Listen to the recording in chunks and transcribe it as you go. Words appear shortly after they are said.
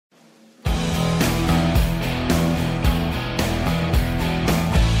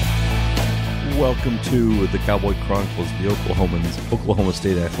welcome to the Cowboy Chronicles, the Oklahoma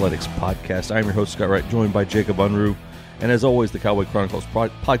State Athletics podcast. I'm your host, Scott Wright, joined by Jacob Unruh. And as always, the Cowboy Chronicles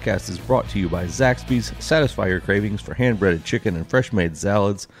podcast is brought to you by Zaxby's. Satisfy your cravings for hand-breaded chicken and fresh-made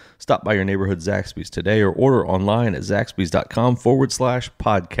salads. Stop by your neighborhood Zaxby's today or order online at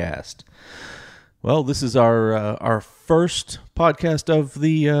zaxbys.com/podcast. Well, this is our first podcast of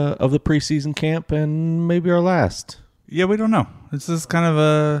the preseason camp and maybe our last. Yeah, we don't know. This is kind of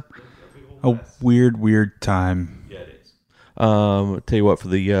a weird time. Yeah, it is. Tell you what, for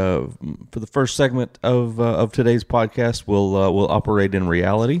the first segment of today's podcast, we'll operate in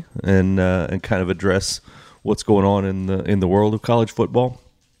reality and kind of address what's going on in the world of college football.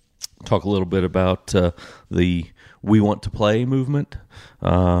 Talk a little bit about the We Want to Play movement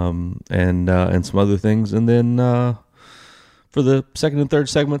and some other things, and then for the second and third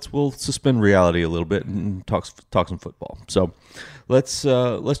segments, we'll suspend reality a little bit and talk some football. So let's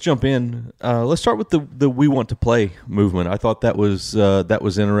jump in. Let's start with the We Want to Play movement. I thought that was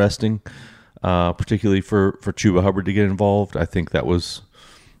interesting, particularly for Chuba Hubbard to get involved. I think that was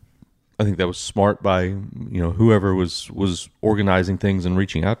smart by whoever was organizing things and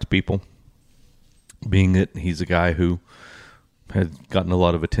reaching out to people. Being that he's a guy who had gotten a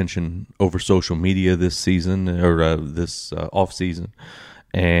lot of attention over social media this season or this off season,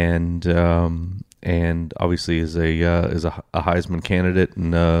 and obviously is a Heisman candidate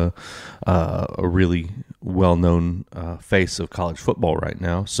and a really well known face of college football right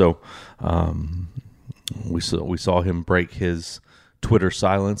now. So we saw him break his Twitter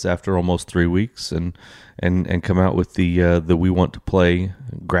silence after almost 3 weeks and come out with the We Want to Play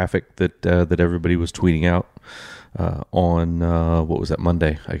graphic that everybody was tweeting out on what was that,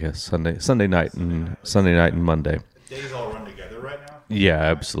 Monday, I guess, Sunday night and Monday. Days all run together right now. Yeah,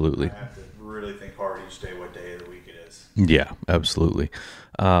 absolutely. I have to really think hard each day what day of the week it is. Yeah, absolutely.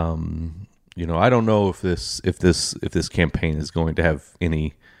 I don't know if this campaign is going to have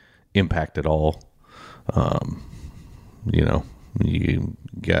any impact at all. You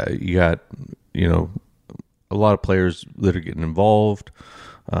got a lot of players that are getting involved.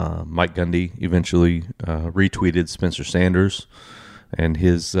 Mike Gundy eventually retweeted Spencer Sanders and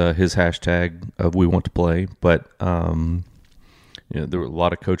his hashtag of We Want to Play, but there were a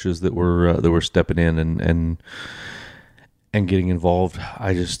lot of coaches that were stepping in and getting involved.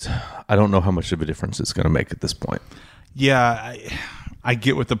 I don't know how much of a difference it's going to make at this point. Yeah, I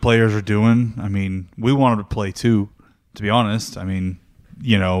get what the players are doing. I mean, we wanted to play too, to be honest. I mean,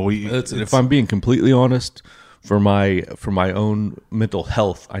 if I'm being completely honest, for my own mental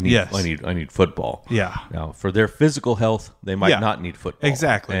health, I need football. Yeah. Now, for their physical health, they might not need football.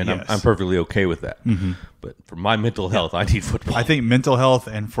 Exactly. And yes. I'm perfectly okay with that. Mm-hmm. But for my mental health, I need football. I think mental health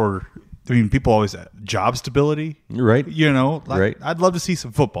and people always job stability. Right. Right. I'd love to see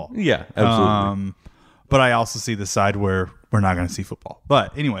some football. Yeah, absolutely. But I also see the side where we're not going to see football.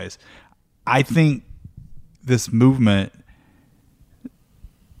 But anyways, I think this movement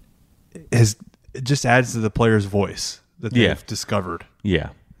it just adds to the player's voice that they've discovered.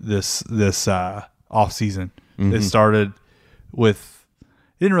 Yeah. This off season. Mm-hmm. It started with.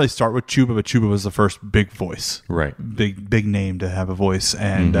 It didn't really start with Chuba, but Chuba was the first big voice. Right. Big name to have a voice,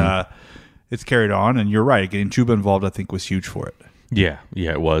 and it's carried on. And you're right. Getting Chuba involved, I think, was huge for it. Yeah,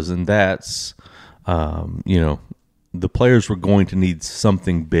 it was, and that's the players were going to need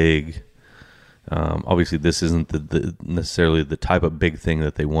something big. Obviously, this isn't necessarily the type of big thing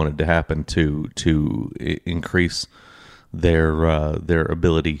that they wanted to happen to increase their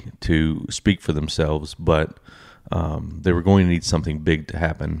ability to speak for themselves, but they were going to need something big to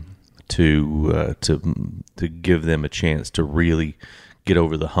happen to give them a chance to really get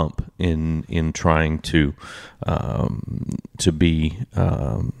over the hump in trying to be.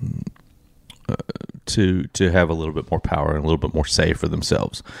 To have a little bit more power and a little bit more say for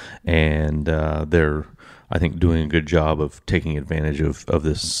themselves, and they're, I think, doing a good job of taking advantage of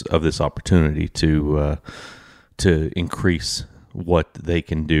this opportunity to increase what they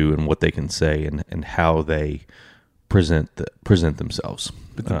can do and what they can say and how they present themselves.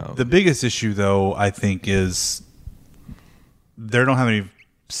 The biggest issue, though, I think, is they don't have any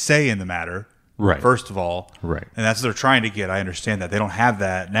say in the matter. Right. First of all, right, and that's what they're trying to get. I understand that they don't have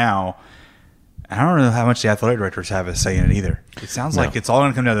that now. I don't know how much the athletic directors have a say in it either. It sounds like it's all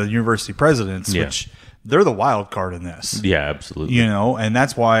going to come down to the university presidents, which they're the wild card in this. Yeah, absolutely. And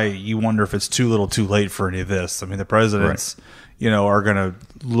that's why you wonder if it's too little too late for any of this. I mean, the presidents, are going to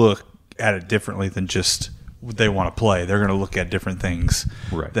look at it differently than just they want to play. They're going to look at different things,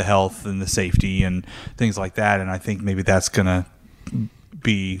 the health and the safety and things like that. And I think maybe that's going to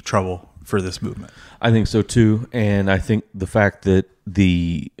be trouble for this movement. I think so too. And I think the fact that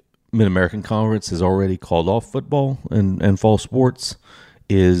the Mid-American Conference has already called off football and fall sports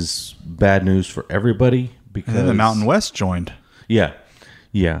is bad news for everybody because and then the Mountain West joined. Yeah.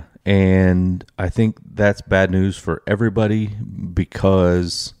 And I think that's bad news for everybody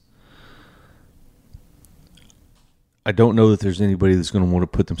because I don't know that there's anybody that's going to want to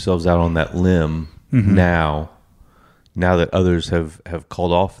put themselves out on that limb now that others have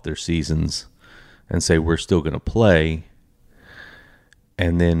called off their seasons and say we're still going to play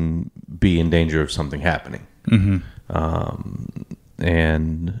and then be in danger of something happening.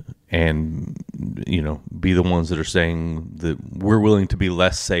 And be the ones that are saying that we're willing to be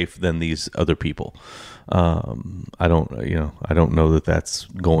less safe than these other people. I don't know that that's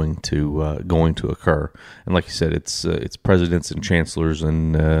going to occur. And like you said, it's presidents and chancellors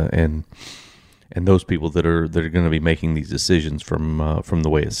and those people that are going to be making these decisions from the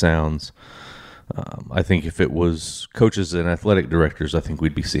way it sounds. I think if it was coaches and athletic directors, I think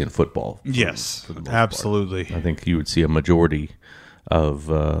we'd be seeing football. Yes, absolutely. I think you would see a majority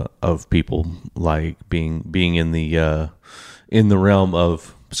of people like being in the realm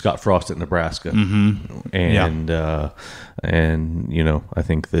of Scott Frost at Nebraska, and I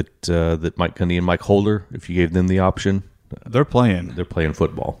think that Mike Gundy and Mike Holder, if you gave them the option, they're playing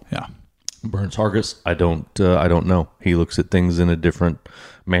football. Yeah. Burns Hargis, I don't know. He looks at things in a different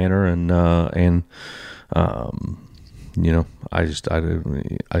manner, and I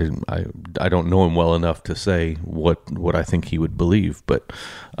don't know him well enough to say what I think he would believe, but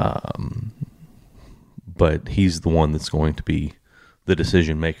he's the one that's going to be the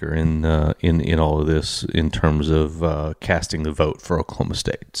decision maker in all of this in terms of casting the vote for Oklahoma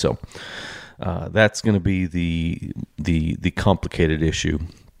State. So that's going to be the complicated issue.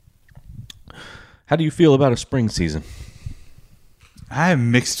 How do you feel about a spring season? I have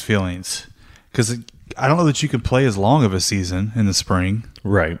mixed feelings because I don't know that you can play as long of a season in the spring.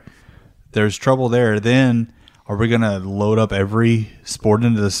 Right. There's trouble there. Then are we going to load up every sport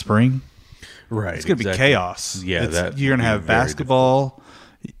into the spring? Right. It's going to be chaos. Yeah. You're going to have basketball,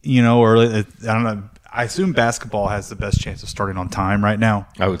 or I don't know. I assume basketball has the best chance of starting on time right now.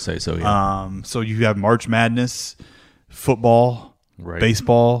 I would say so, yeah. So you have March Madness, football,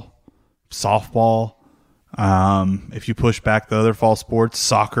 baseball, softball. If you push back the other fall sports,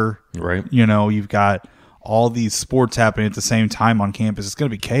 soccer, right? You've got all these sports happening at the same time on campus. It's going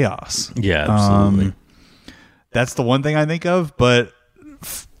to be chaos. Yeah, absolutely. That's the one thing I think of, but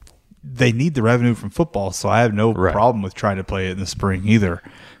they need the revenue from football, so I have no problem with trying to play it in the spring either,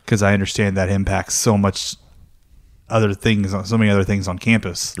 because I understand that impacts so many other things on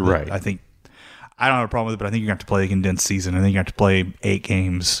campus. Right. I don't have a problem with it, but I think you're going to have to play a condensed season. I think you have to play 8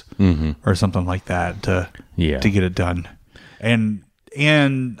 games or something like that to get it done. And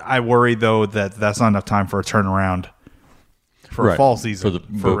I worry, though, that that's not enough time for a turnaround for a fall season,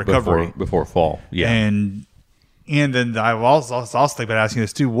 for recovery. Before fall, yeah. And then I was also thinking about asking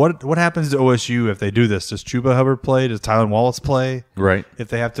this, too. What happens to OSU if they do this? Does Chuba Hubbard play? Does Tylan Wallace play? Right. If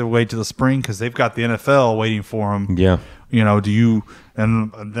they have to wait to the spring because they've got the NFL waiting for them. Yeah. Do you –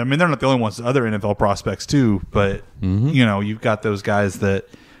 and I mean, they're not the only ones. Other NFL prospects, too. But, you've got those guys that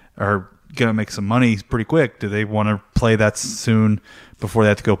are going to make some money pretty quick. Do they want to play that soon before they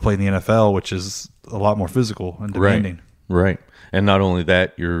have to go play in the NFL, which is a lot more physical and demanding? Right. And not only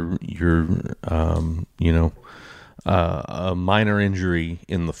that, you're a minor injury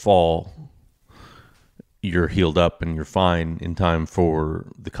in the fall, you're healed up and you're fine in time for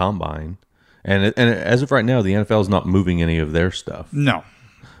the combine. And as of right now, the NFL is not moving any of their stuff. No.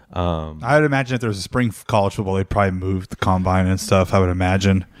 I would imagine if there was a spring college football, they'd probably move the combine and stuff, I would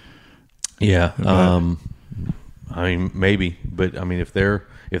imagine. Yeah. I mean, maybe. But, I mean, if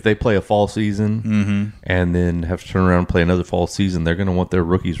they play a fall season and then have to turn around and play another fall season, they're going to want their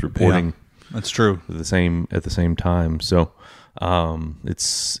rookies reporting. Yeah. That's true. At the same time. So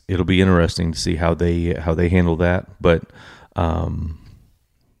it'll be interesting to see how they handle that. But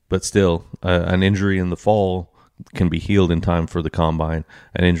still, an injury in the fall can be healed in time for the combine.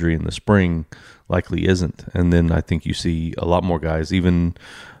 An injury in the spring likely isn't. And then I think you see a lot more guys, even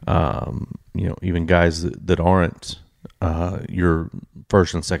guys that aren't your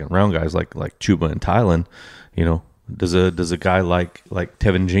first and second round guys like Chuba and Tylan. Does a guy like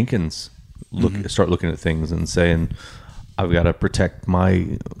Tevin Jenkins start looking at things and saying, I've got to protect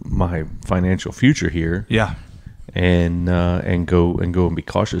my financial future here. Yeah. And go and be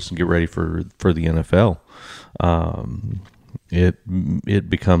cautious and get ready for the NFL. It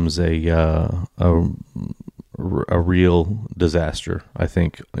becomes a real disaster, I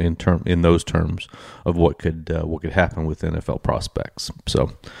think, in those terms of what could happen with NFL prospects.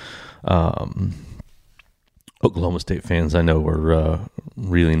 So, Oklahoma State fans I know are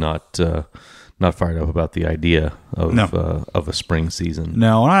really not fired up about the idea of a spring season.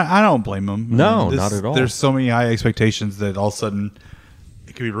 No, I don't blame them. No, not at all. There's so many high expectations that all of a sudden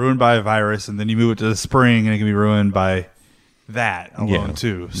it can be ruined by a virus, and then you move it to the spring, and it can be ruined by that alone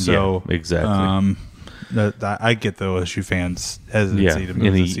too. So exactly. I get the OSU fans' hesitancy to move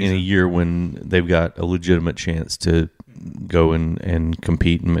in this season. in a year when they've got a legitimate chance to go and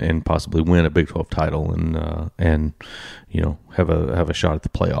compete and possibly win a Big 12 title and have a shot at the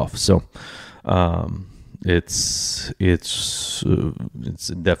playoffs. So it's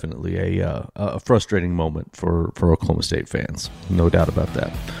definitely a frustrating moment for Oklahoma State fans, no doubt about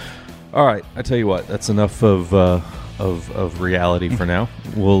that. All right, I tell you what, that's enough of reality for now.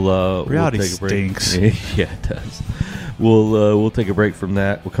 Reality we'll take a break. stinks. Yeah, it does. We'll take a break from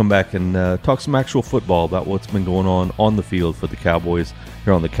that. We'll come back and talk some actual football about what's been going on the field for the Cowboys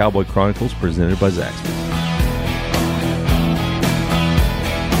here on the Cowboy Chronicles, presented by Zaxby's.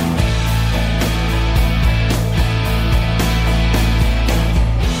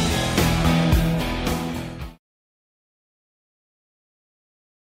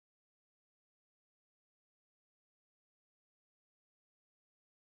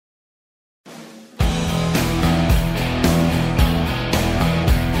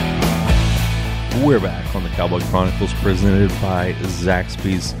 We're back on the Cowboy Chronicles, presented by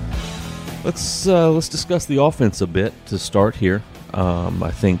Zaxby's. Let's discuss the offense a bit to start here.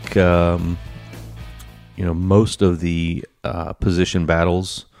 I think most of the position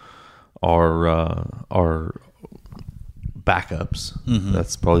battles are backups. Mm-hmm.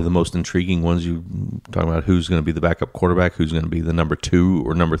 That's probably the most intriguing ones. You talking about who's going to be the backup quarterback, who's going to be the number 2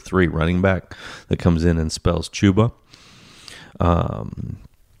 or number 3 running back that comes in and spells Chuba.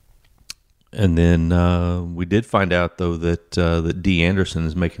 And then we did find out though that D. Anderson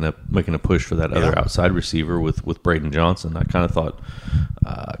is making a push for that other outside receiver with Braden Johnson. I kind of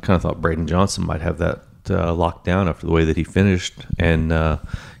thought Braden Johnson might have that locked down after the way that he finished, and there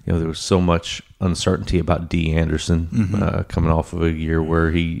was so much uncertainty about D. Anderson coming off of a year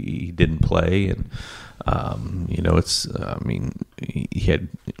where he didn't play, and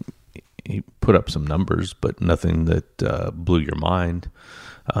he put up some numbers, but nothing that blew your mind.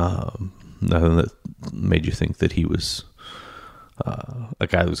 Nothing that made you think that he was a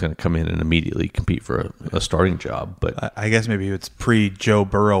guy that was going to come in and immediately compete for a starting job. But I guess maybe it's pre-Joe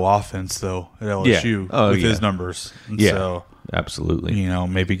Burrow offense, though, at LSU with his numbers. And so, absolutely.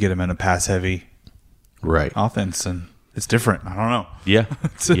 Maybe get him in a pass-heavy offense, and it's different. I don't know. Yeah,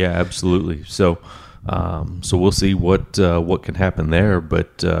 yeah, absolutely. So we'll see what can happen there.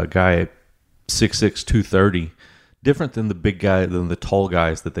 But guy at 6'6", 230, different than the tall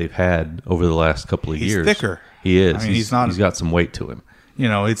guys that they've had over the last couple of years. He's thicker. He is. I mean, he's got some weight to him.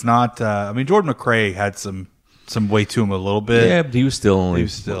 It's not. Jordan McRae had some weight to him a little bit. Yeah, but he was still only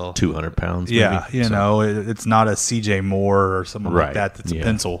 200 pounds. Maybe. Yeah, it's not a CJ Moore or someone like that. That's a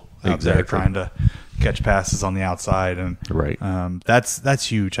pencil out there trying to catch passes on the outside, and that's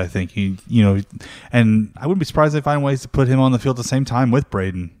huge. I think and I wouldn't be surprised if they find ways to put him on the field at the same time with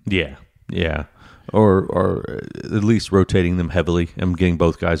Braden. Yeah. Or at least rotating them heavily and getting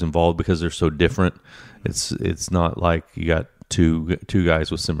both guys involved because they're so different. It's not like you got two guys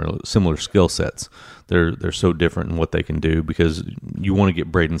with similar skill sets. They're so different in what they can do because you want to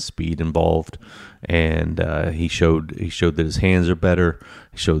get Braden's speed involved, and he showed that his hands are better.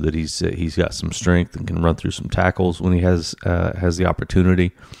 He showed that he's got some strength and can run through some tackles when he has the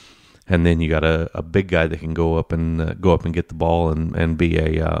opportunity. And then you got a big guy that can go up and get the ball and be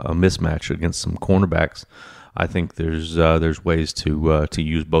a mismatch against some cornerbacks. I think there's ways to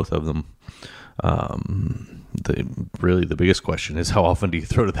use both of them. The biggest question is how often do you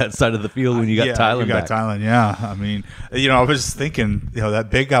throw to that side of the field when you got Tylen back? Tylen, yeah. I mean, I was just thinking, that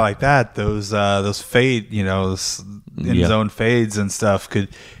big guy like that, those fade, those in zone fades and stuff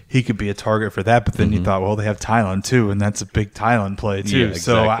he could be a target for that. But then you thought, well, they have Tylen too, and that's a big Tylen play too. Yeah,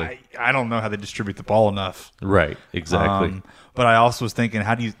 exactly. So I don't know how they distribute the ball enough. Right, exactly. But I also was thinking,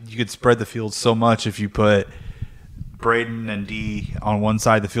 how do you could spread the field so much if you put Braden and D on one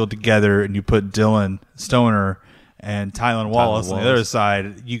side of the field together, and you put Dylan Stoner and Tylen Wallace on the other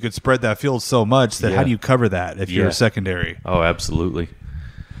side. You could spread that field so much that how do you cover that if you're a secondary? Oh, absolutely.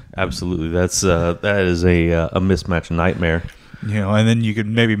 That is a mismatch nightmare. And then you could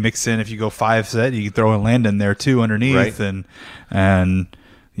maybe mix in, if you go 5 set, you could throw in Landon there too underneath, and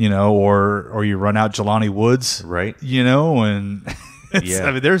or you run out Jelani Woods, right? And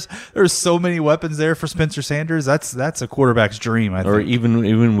I mean, there's so many weapons there for Spencer Sanders. That's a quarterback's dream, I think. Or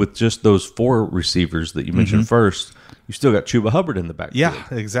even with just those 4 receivers that you mentioned first, you still got Chuba Hubbard in the backfield. Yeah,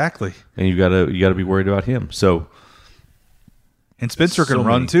 exactly. And you gotta be worried about him. So. And Spencer can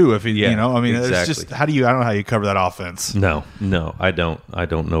run too if he, yeah, it's exactly. just I don't know how you cover that offense. No, I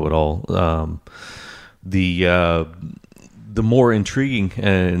don't know at all. The more intriguing,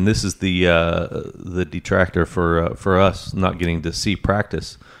 and this is the detractor for us not getting to see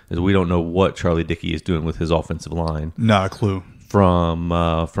practice, is we don't know what Charlie Dickey is doing with his offensive line. Not a clue. From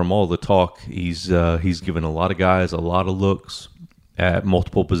all the talk, he's given a lot of guys a lot of looks at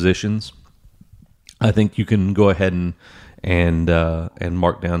multiple positions. I think you can go ahead and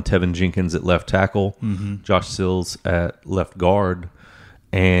mark down Tevin Jenkins at left tackle, Josh Sills at left guard,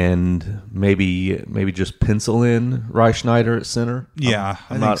 and maybe just pencil in Rye Schneider at center. Yeah,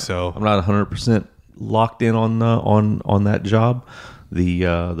 I think so. I'm not 100% locked in on that job.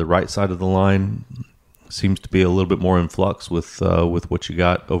 The right side of the line seems to be a little bit more in flux with what you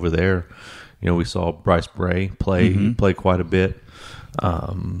got over there. We saw Bryce Bray play quite a bit.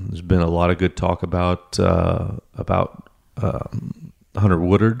 There's been a lot of good talk about Hunter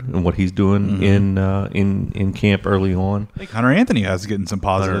Woodard and what he's doing in camp early on. I think Hunter Anthony has getting some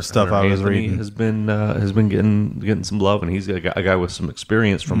positive stuff. Hunter I was Anthony reading has been getting some love, and he's a guy with some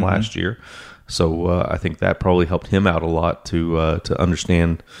experience from last year. So I think that probably helped him out a lot to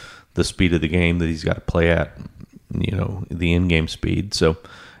understand the speed of the game that he's got to play at. The in-game speed. So.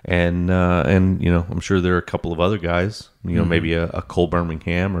 And I'm sure there are a couple of other guys. Maybe a Cole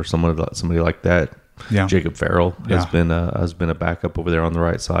Birmingham or somebody like that. Yeah. Jacob Farrell has been a backup over there on the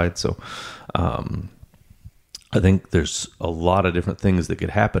right side. So, I think there's a lot of different things that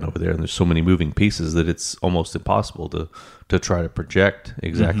could happen over there, and there's so many moving pieces that it's almost impossible to try to project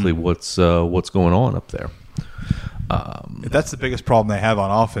exactly what's going on up there. If that's the biggest problem they have on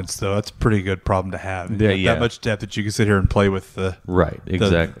offense, though, that's a pretty good problem to have. Yeah. That much depth that you can sit here and play with the lineup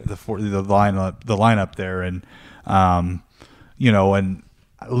there, and and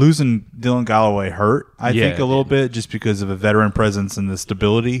losing Dylan Galloway hurt, I think, a little bit, just because of a veteran presence and the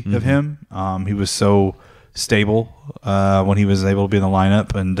stability of him. He was so stable when he was able to be in the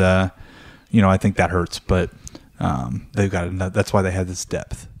lineup, and I think that hurts, but. They've got that's why they have this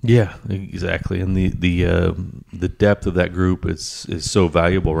depth. Yeah, exactly. And the depth of that group is so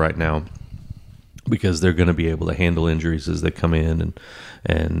valuable right now because they're going to be able to handle injuries as they come in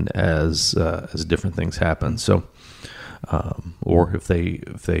and as different things happen. So, or if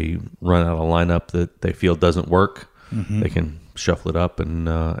they run out a lineup that they feel doesn't work, they can shuffle it up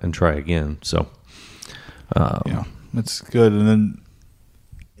and try again. So, that's good. And then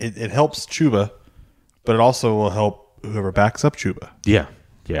it helps Chuba. But it also will help whoever backs up Chuba. Yeah,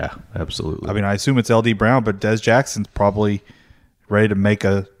 absolutely. I mean, I assume it's LD Brown, but Des Jackson's probably ready to make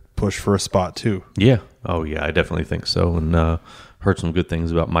a push for a spot too. Yeah. Oh, yeah, I definitely think so. And heard some good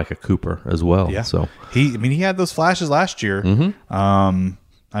things about Micah Cooper as well. Yeah. So he had those flashes last year. I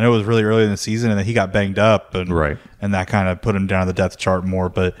know it was really early in the season, and then he got banged up, and that kind of put him down the depth chart more.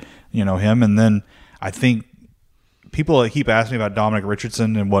 But him, and then I think people keep asking me about Dominic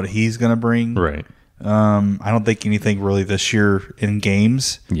Richardson and what he's going to bring. Right. I don't think anything really this year in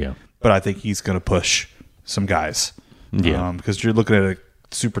games. Yeah. But I think he's going to push some guys. Yeah. Because you're looking at a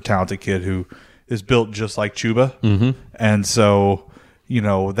super talented kid who is built just like Chuba. And so,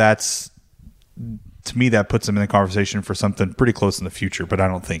 that's, to me, that puts him in the conversation for something pretty close in the future, but I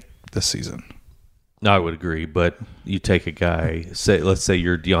don't think this season. I would agree. But you take a guy, let's say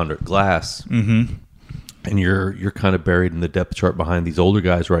you're DeAndre Glass, and you're kind of buried in the depth chart behind these older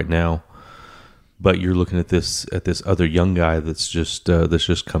guys right now. But you're looking at this other young guy that's just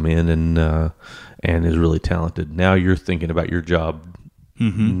come in and is really talented. Now you're thinking about your job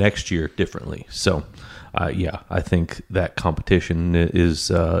next year differently. So, I think that competition is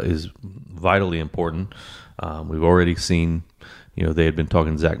vitally important. We've already seen, they had been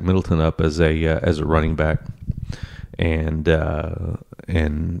talking Zach Middleton up as a running back, and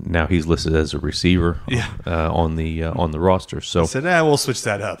now he's listed as a receiver on the roster. So I said, we'll switch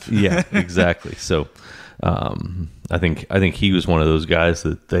that up. Yeah, exactly. So I think he was one of those guys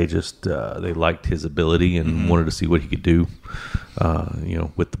that they liked his ability and wanted to see what he could do,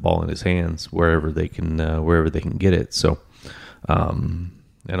 with the ball in his hands wherever they can get it. So, and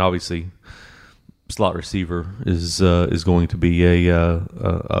obviously, slot receiver is going to be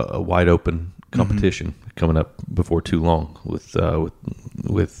a wide open competition coming up before too long with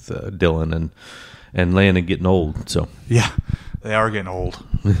Dylan and Landon getting old. So yeah, they are getting old.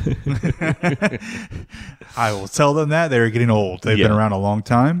 I will tell them that they're getting old. They've been around a long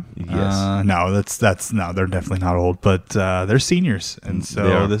time. Yes. No, they're definitely not old, but they're seniors, and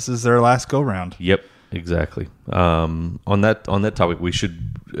so this is their last go round. Yep. exactly. On that topic, we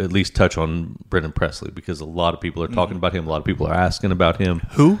should at least touch on Brennan Presley because a lot of people are talking about him. A lot of people are asking about him.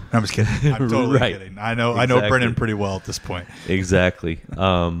 Who? No, I'm just kidding. I'm totally Right. kidding. I know Brennan pretty well at this point. Exactly.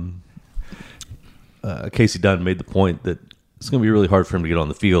 Casey Dunn made the point that it's going to be really hard for him to get on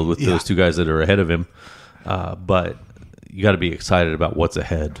the field with those two guys that are ahead of him. But you got to be excited about what's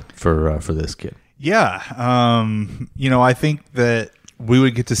ahead for this kid. Yeah. I think that we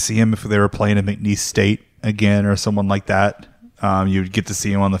would get to see him if they were playing at McNeese State again or someone like that. You'd get to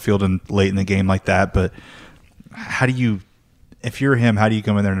see him on the field late in the game like that. But if you're him, how do you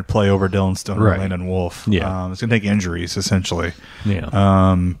come in there and play over Dylan Stone or Landon Wolf? Yeah. It's going to take injuries, essentially.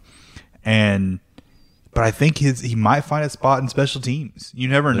 Yeah. But I think he might find a spot in special teams. You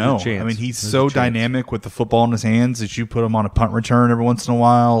never know. I mean, he's so dynamic with the football in his hands that you put him on a punt return every once in a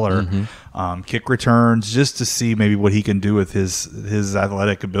while or kick returns just to see maybe what he can do with his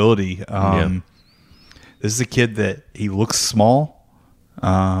athletic ability. This is a kid that he looks small.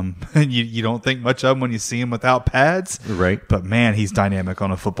 You don't think much of him when you see him without pads. Right. But, man, he's dynamic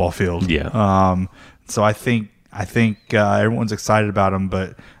on a football field. Yeah. So I think everyone's excited about him,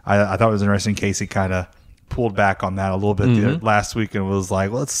 but I thought it was interesting. Casey kind of pulled back on that a little bit last week and was like,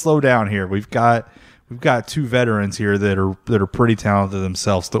 let's slow down here. We've got two veterans here that are pretty talented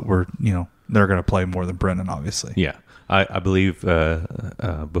themselves that they're going to play more than Brennan, obviously. Yeah. I believe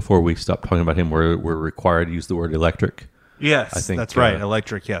before we stop talking about him, we're required to use the word electric. Yes, I think that's right.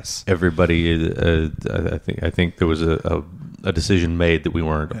 Electric, yes. Everybody, I think there was a decision made that we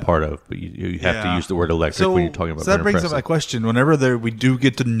weren't a part of, but you have to use the word electric when you're talking about. So that brings up my question. Whenever we do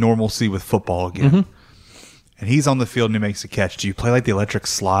get to normalcy with football again, and he's on the field and he makes a catch, do you play like the electric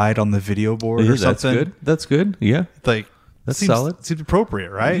slide on the video board or something? That's good. Yeah, that's solid. Seems appropriate,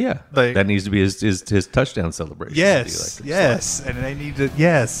 right? Yeah, that needs to be his touchdown celebration. Yes, and they need to.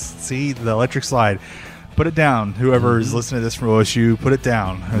 Yes, see the electric slide. Put it down. Whoever is listening to this from OSU, put it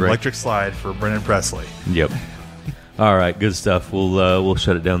down. Electric slide for Brennan Presley. Yep. All right, good stuff. We'll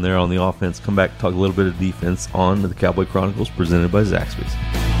shut it down there on the offense. Come back, talk a little bit of defense on the Cowboy Chronicles presented by Zaxby's.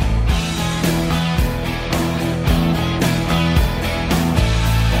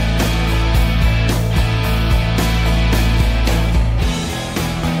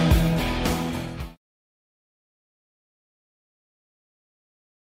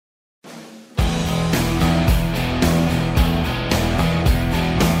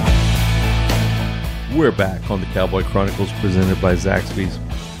 We're back on the Cowboy Chronicles presented by Zaxby's.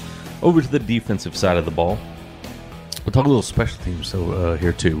 Over to the defensive side of the ball. We'll talk a little special teams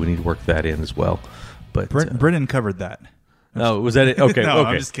here too. We need to work that in as well. But Brennan covered that. No, was that it? Okay, no, okay.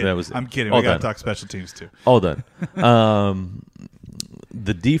 I'm just kidding. I'm kidding. We got to talk special teams too. All done.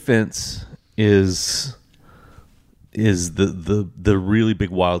 The defense is the really big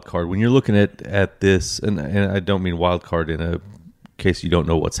wild card when you're looking at this, and I don't mean wild card in a case you don't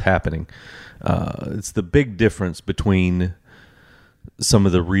know what's happening. It's the big difference between some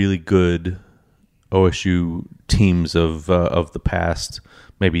of the really good OSU teams of the past,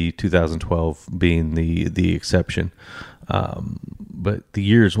 maybe 2012 being the exception. But the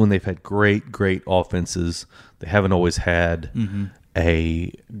years when they've had great offenses, they haven't always had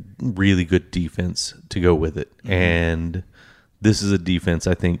a really good defense to go with it. And this is a defense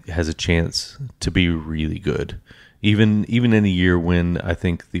I think has a chance to be really good. Even in a year when I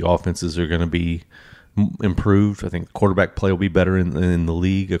think the offenses are going to be improved, I think quarterback play will be better in the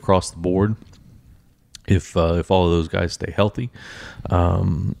league across the board if all of those guys stay healthy.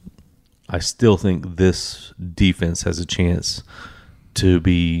 I still think this defense has a chance to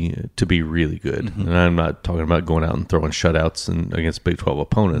be really good, and I'm not talking about going out and throwing shutouts against Big 12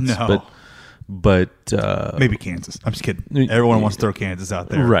 opponents, but maybe Kansas. I'm just kidding. Everyone wants to throw Kansas out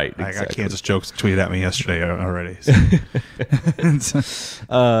there, right? I exactly. got Kansas jokes tweeted at me yesterday already.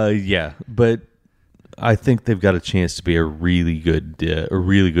 So. Yeah, but I think they've got a chance to be a really good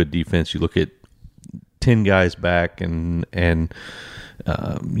defense. You look at 10 guys back, and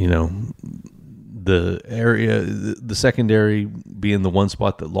the secondary being the one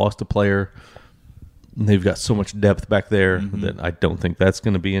spot that lost a player. They've got so much depth back there that I don't think that's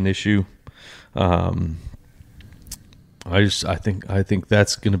going to be an issue. I think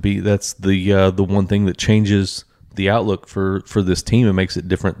that's the one thing that changes the outlook for this team and makes it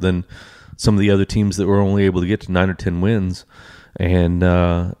different than some of the other teams that were only able to get to 9 or 10 wins,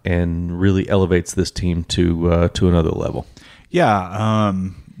 and really elevates this team to another level. Yeah,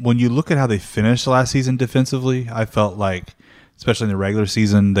 when you look at how they finished last season defensively, I felt like, especially in the regular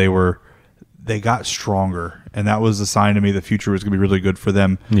season, they got stronger, and that was a sign to me the future was going to be really good for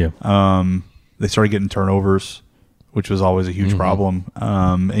them. Yeah. They started getting turnovers which was always a huge problem.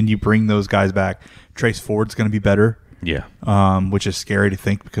 And you bring those guys back. Trace Ford's going to be better. Yeah. Which is scary to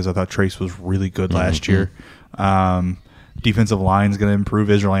think because I thought Trace was really good last year. Defensive line is going to improve.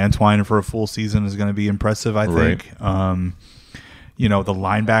 Israel Antwine for a full season is going to be impressive, I think. Right. The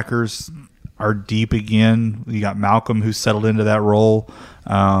linebackers are deep again. You got Malcolm who's settled into that role.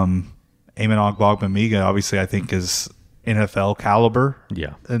 Amon Ogbongbemiga, obviously, I think is NFL caliber.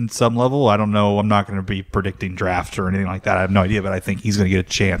 Yeah. In some level. I don't know. I'm not going to be predicting draft or anything like that. I have no idea, but I think he's going to get a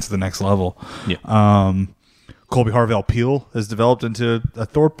chance at the next level. Yeah. Colby Harvell-Peel has developed into a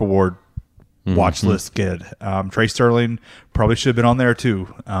Thorpe Award watch list kid. Trey Sterling probably should have been on there too.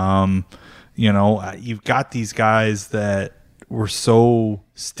 You've got these guys that were so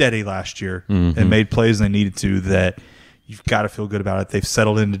steady last year and made plays they needed to that you've got to feel good about it. They've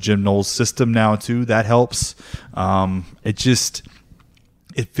settled into Jim Knowles' system now too. That helps.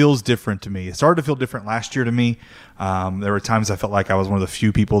 It feels different to me. It started to feel different last year to me. There were times I felt like I was one of the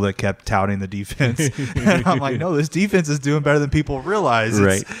few people that kept touting the defense. And I'm like, no, this defense is doing better than people realize.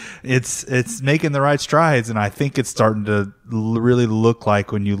 Right. It's making the right strides, and I think it's starting to really look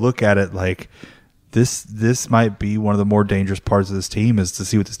like, when you look at it, like this might be one of the more dangerous parts of this team, is to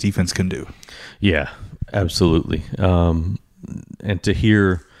see what this defense can do. Yeah, absolutely. And to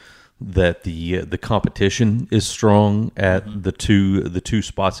hear that the competition is strong at the two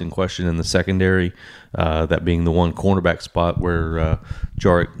spots in question in the secondary, that being the one cornerback spot where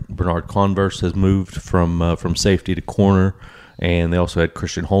Jarek Bernard-Converse has moved from safety to corner, and they also had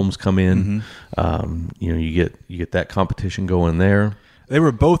Christian Holmes come in. You get that competition going there. They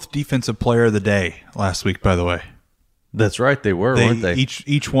were both Defensive Player of the Day last week, by the way. That's right, weren't they?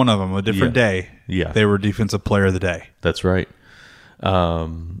 Each one of them a different day. Yeah, they were Defensive Player of the Day. That's right.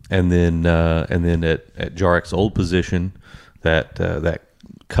 And then at Jarek's old position, that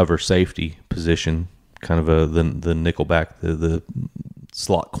cover safety position, kind of the nickel back, the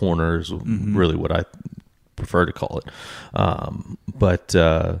slot corner is really what I prefer to call it. But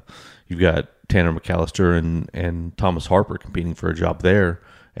you've got Tanner McAllister and Thomas Harper competing for a job there,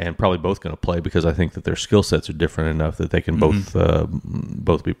 and probably both going to play because I think that their skill sets are different enough that they can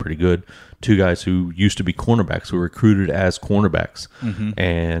both be pretty good. Two guys who used to be cornerbacks, who were recruited as cornerbacks,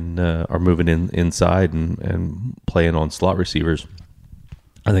 and are moving inside and playing on slot receivers.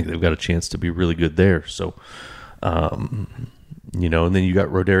 I think they've got a chance to be really good there. So, and then you got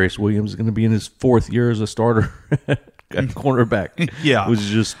Rodarius Williams going to be in his fourth year as a starter at cornerback. Yeah, which is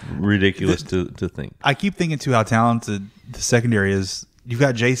just ridiculous to think. I keep thinking too how talented the secondary is. You've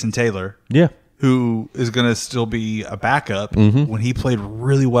got Jason Taylor, who is going to still be a backup when he played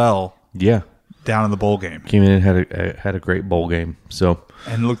really well. Yeah, down in the bowl game, came in and had a great bowl game. So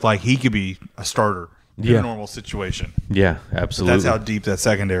and looked like he could be a starter in a normal situation. Yeah, absolutely. But that's how deep that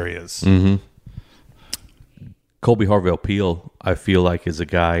secondary is. Colby Harvell-Peel, I feel like, is a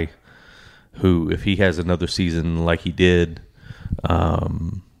guy who, if he has another season like he did,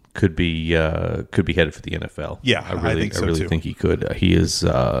 could be headed for the NFL. Yeah, I think so too. Think he could. He is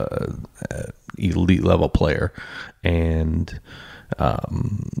elite level player, and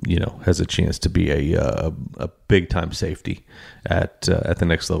has a chance to be a big time safety at the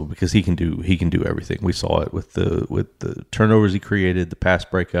next level because he can do everything. We saw it with the turnovers he created, the pass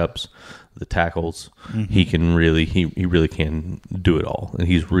breakups, the tackles. He really can do it all, and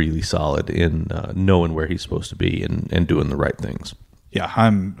he's really solid in knowing where he's supposed to be and doing the right things. Yeah,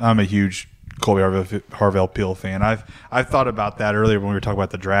 I'm a huge Colby Harvell-Peel fan. I've thought about that earlier when we were talking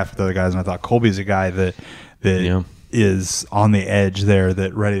about the draft with other guys, and I thought Colby's a guy that is on the edge there,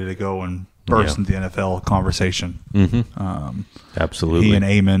 that ready to go and burst into the NFL conversation. Absolutely. He and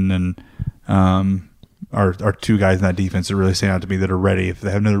Amon and are two guys in that defense that really stand out to me that are ready. If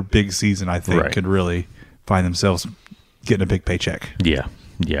they have another big season, I think could really find themselves getting a big paycheck. Yeah,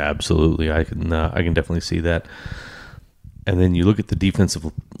 absolutely. I can definitely see that. And then you look at the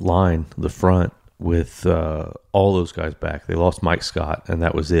defensive line, the front, with all those guys back. They lost Mike Scott, and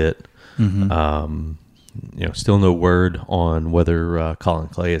that was it. Still no word on whether Colin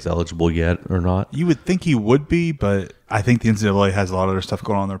Clay is eligible yet or not. You would think he would be, but I think the NCAA has a lot of other stuff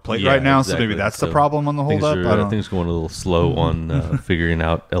going on their plate right now, so maybe that's the problem on the holdup. I think it's going a little slow on figuring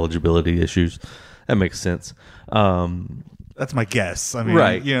out eligibility issues. That makes sense. That's my guess. I mean,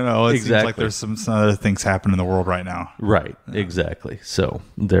 it seems like there's some other things happening in the world right now. Right, exactly. So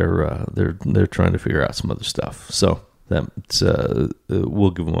they're trying to figure out some other stuff. So that's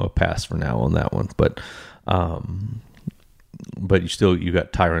we'll give them a pass for now on that one. But you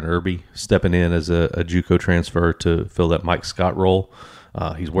got Tyron Irby stepping in as a JUCO transfer to fill that Mike Scott role.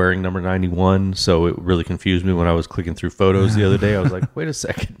 He's wearing number 91, so it really confused me when I was clicking through photos the other day. I was like, "Wait a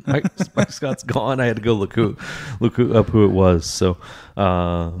second, Mike Scott's gone." I had to go look up who it was. So,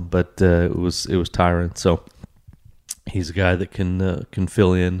 but it was Tyron. So he's a guy that can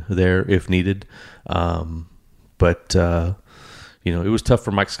fill in there if needed. But it was tough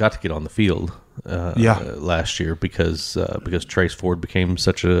for Mike Scott to get on the field last year because Trace Ford became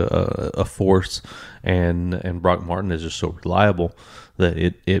such a force, and Brock Martin is just so reliable that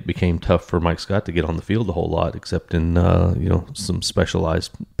it became tough for Mike Scott to get on the field a whole lot, except in some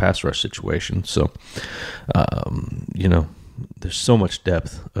specialized pass rush situations. So there's so much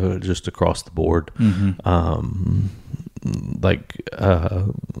depth just across the board. Mm-hmm.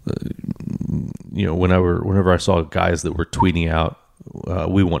 Whenever I saw guys that were tweeting out,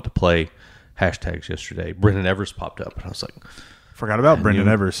 "We want to play" hashtags yesterday, Brendan Evers popped up, and I was like, forgot about Brendan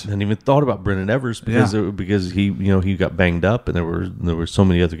Evers. I hadn't even thought about Brendan Evers because he got banged up, and there were so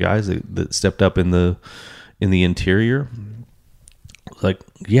many other guys that stepped up in the interior. Like,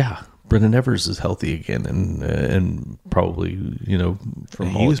 yeah, Brendan Evers is healthy again, and probably from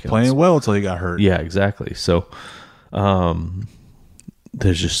he was playing well until he got hurt. Yeah, exactly. So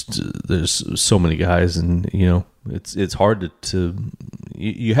there's so many guys, and it's hard to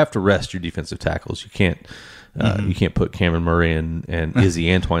you have to rest your defensive tackles. You can't you can't put Cameron Murray and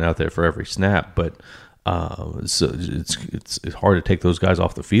Izzy Antoine out there for every snap, but so it's hard to take those guys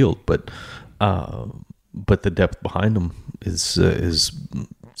off the field, but the depth behind them is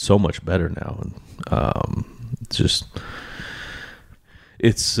so much better now, and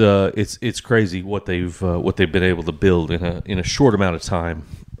it's crazy what they've been able to build in a short amount of time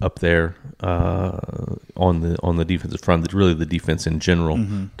up there on the defensive front. Really, the defense in general,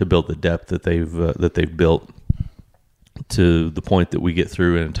 to build the depth that they've built, to the point that we get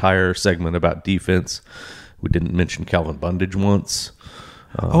through an entire segment about defense. We didn't mention Calvin Bundage once.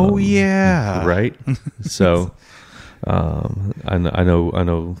 Right. So. I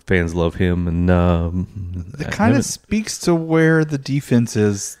know fans love him, and it kind of speaks to where the defense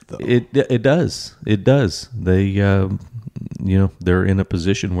is, though. It does. They they're in a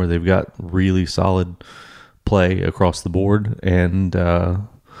position where they've got really solid play across the board, and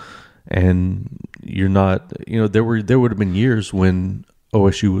you're not, there would have been years when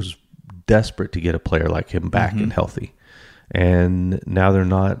OSU was desperate to get a player like him back and healthy, and now they're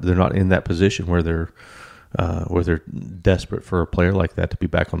not in that position where they're desperate for a player like that to be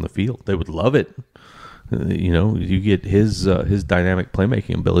back on the field. They would love it. You get his dynamic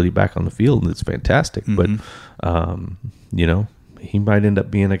playmaking ability back on the field, and it's fantastic. But he might end up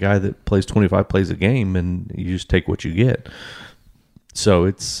being a guy that plays 25 plays a game, and you just take what you get. So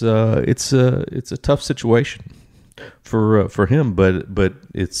it's a tough situation for him, but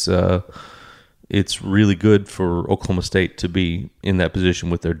it's really good for Oklahoma State to be in that position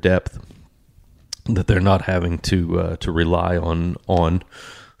with their depth, that they're not having to rely on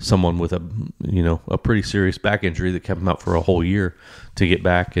someone with a pretty serious back injury that kept him out for a whole year to get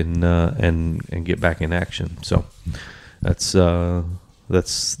back and get back in action. So that's the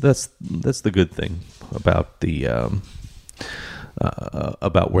good thing about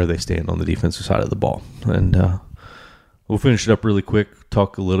about where they stand on the defensive side of the ball. And we'll finish it up really quick.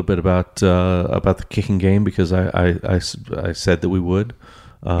 Talk a little bit about the kicking game, because I said that we would.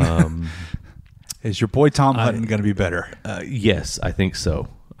 Is your boy Tom Hutton going to be better? Yes, I think so.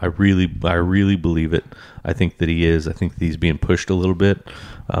 I really believe it. I think that he is. I think that he's being pushed a little bit.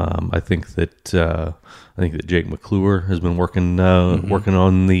 I think that Jake McClure has been working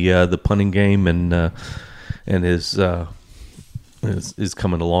on the punting game, and is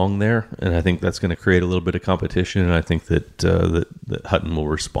coming along there. And I think that's going to create a little bit of competition. And I think that Hutton will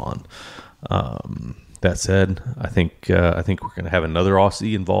respond. That said, I think we're going to have another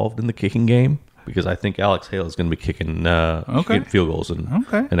Aussie involved in the kicking game, because I think Alex Hale is going to be kicking field goals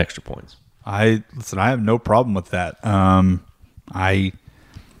and extra points. I have no problem with that.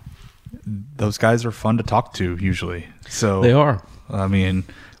 Those guys are fun to talk to usually. So they are. I mean,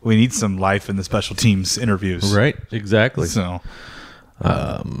 we need some life in the special teams interviews. Right. Exactly. So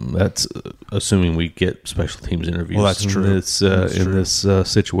that's assuming we get special teams interviews. Well, that's true. In this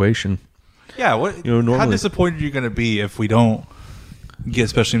situation. Yeah. How disappointed are you going to be if we don't get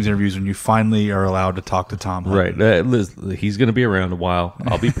special teams interviews when you finally are allowed to talk to Tom Hutton? Right. He's going to be around a while.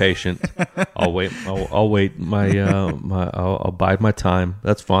 I'll be patient. I'll wait. I'll wait. I'll bide my time.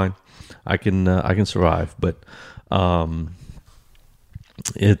 That's fine. I can survive. But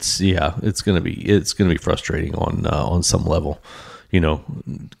it's going to be frustrating on some level.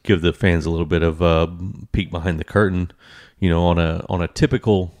 Give the fans a little bit of a peek behind the curtain. On a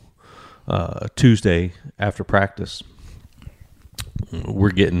typical Tuesday after practice,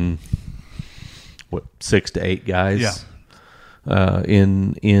 we're getting 6 to 8 guys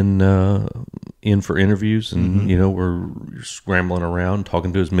in for interviews, and we're scrambling around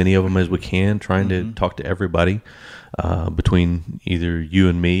talking to as many of them as we can, trying to talk to everybody, between either you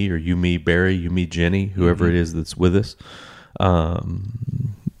and me, or you, me, Barry, you, me, Jenny, whoever it is that's with us.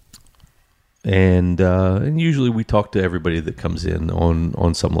 And usually we talk to everybody that comes in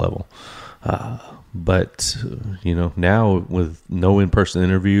on some level. But now with no in-person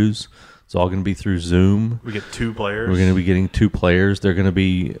interviews, it's all going to be through Zoom. We get 2 players. We're going to be getting 2 players. They're going to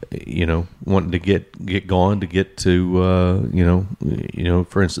be, wanting to get going to get to,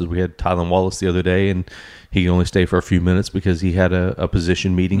 for instance, we had Tylan Wallace the other day, and he could only stay for a few minutes because he had a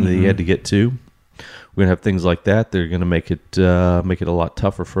position meeting that he had to get to. We're going to have things like that. They're going to make it a lot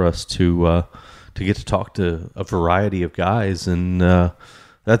tougher for us to get to talk to a variety of guys, and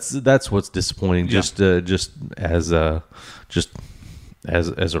that's what's disappointing. Yeah. Just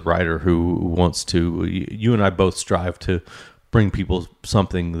as a writer who wants to, you and I both strive to bring people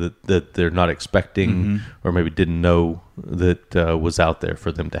something that they're not expecting, or maybe didn't know that was out there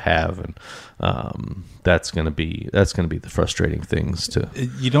for them to have, and that's going to be the frustrating things to.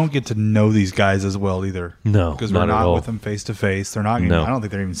 You don't get to know these guys as well either. No, because we're not with them face to face. They're not. No. I don't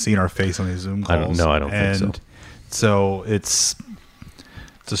think they're even seeing our face on these Zoom calls. I don't think so. So it's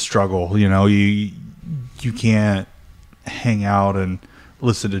a struggle. You can't hang out and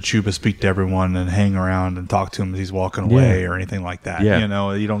listen to Chuba speak to everyone and hang around and talk to him as he's walking away or anything like that.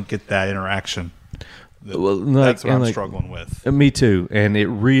 Yeah. You don't get that interaction. That's what I'm struggling with. Me too. And it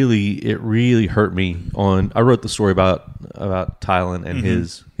really hurt me I wrote the story about Tylan and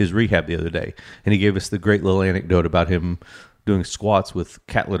his rehab the other day, and he gave us the great little anecdote about him doing squats with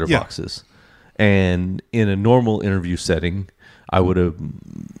cat litter boxes. And in a normal interview setting, I would have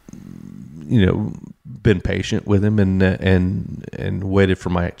been patient with him and waited for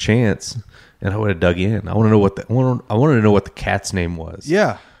my chance, and I would have dug in. I want to know what the cat's name was.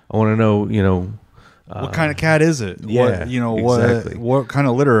 Yeah, I want to know. What kind of cat is it? Yeah, exactly. What kind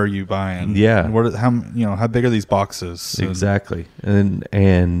of litter are you buying? Yeah, and how big are these boxes? Exactly,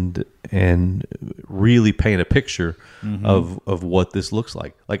 and really paint a picture of what this looks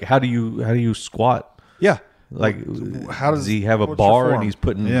like. Like how do you squat? Yeah. Like, how does he have a bar and he's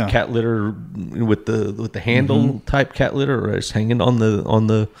putting cat litter with the handle type cat litter, or is hanging on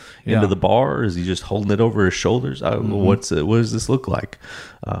the end of the bar? Or is he just holding it over his shoulders? What does this look like?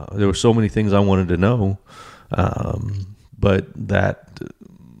 There were so many things I wanted to know, but that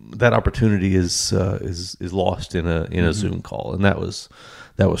opportunity is lost in a Zoom call, and that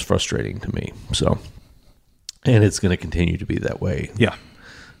was frustrating to me. So, and it's going to continue to be that way. Yeah.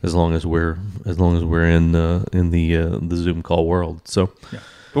 As long as we're in the Zoom call world, so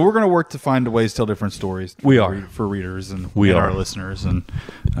but we're going to work to find ways to tell different stories. For readers and our listeners, and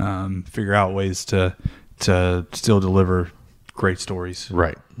figure out ways to still deliver great stories.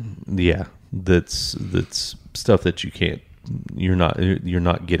 Right? Yeah, that's stuff that you're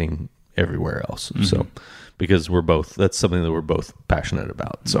not getting everywhere else. So because that's something that we're both passionate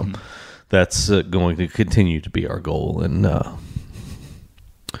about. So that's going to continue to be our goal, and.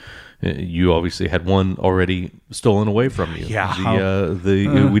 You obviously had one already stolen away from you. Yeah.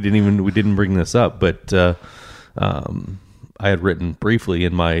 We didn't bring this up, but I had written briefly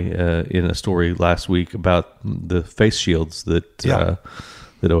in a story last week about the face shields that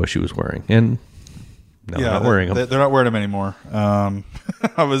OSU was wearing, and now they're not wearing them. They're not wearing them anymore. I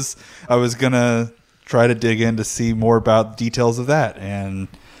was gonna try to dig in to see more about details of that, and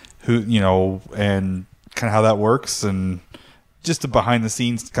who and kind of how that works, and just a behind the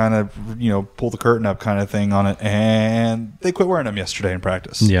scenes kind of, pull the curtain up kind of thing on it. And they quit wearing them yesterday in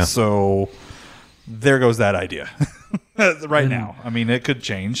practice. Yeah. So there goes that idea right now. I mean, it could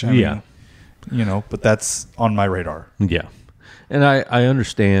change. I mean, but that's on my radar. Yeah. And I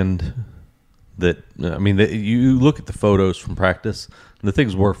understand that. I mean, you look at the photos from practice, and the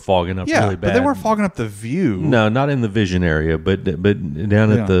things were fogging up really bad. But they weren't fogging up the view. No, not in the vision area, but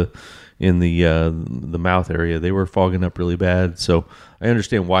down at in the mouth area, they were fogging up really bad. So I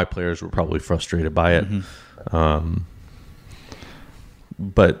understand why players were probably frustrated by it.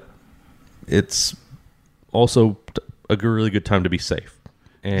 But it's also a really good time to be safe.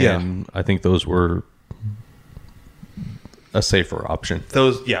 And I think those were a safer option.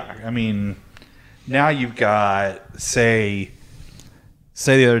 I mean, now you've got, say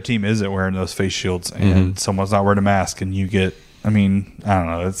the other team isn't wearing those face shields and someone's not wearing a mask, and you get, I mean, I don't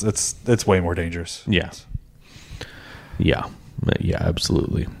know. It's way more dangerous. Yeah,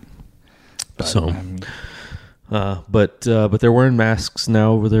 absolutely. But, so, I mean, but they're wearing masks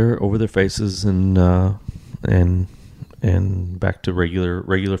now over their faces, and and back to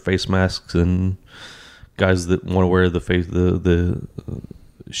regular face masks, and guys that want to wear the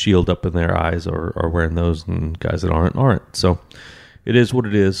shield up in their eyes are wearing those, and guys that aren't. So it is what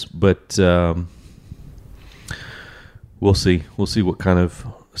it is, but we'll see what kind of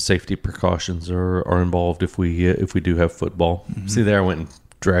safety precautions are involved if we do have football. Mm-hmm. See, there I went and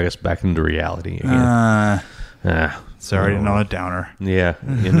drag us back into reality again. Sorry, on a downer. Yeah,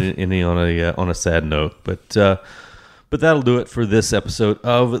 ending on a sad note, but that'll do it for this episode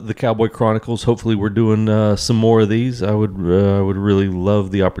of the Cowboy Chronicles. Hopefully, we're doing some more of these. I would really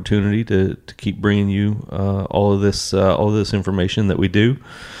love the opportunity to keep bringing you all of this information that we do.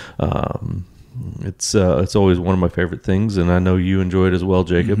 It's always one of my favorite things, and I know you enjoy it as well,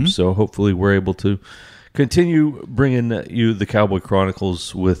 Jacob. Mm-hmm. So hopefully, we're able to continue bringing you the Cowboy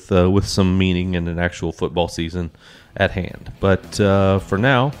Chronicles with some meaning and an actual football season at hand. But for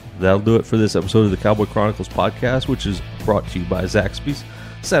now, that'll do it for this episode of the Cowboy Chronicles podcast, which is brought to you by Zaxby's.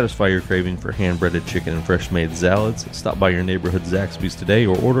 Satisfy your craving for hand-breaded chicken and fresh-made salads. Stop by your neighborhood Zaxby's today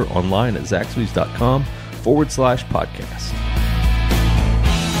or order online at zaxbys.com/podcast.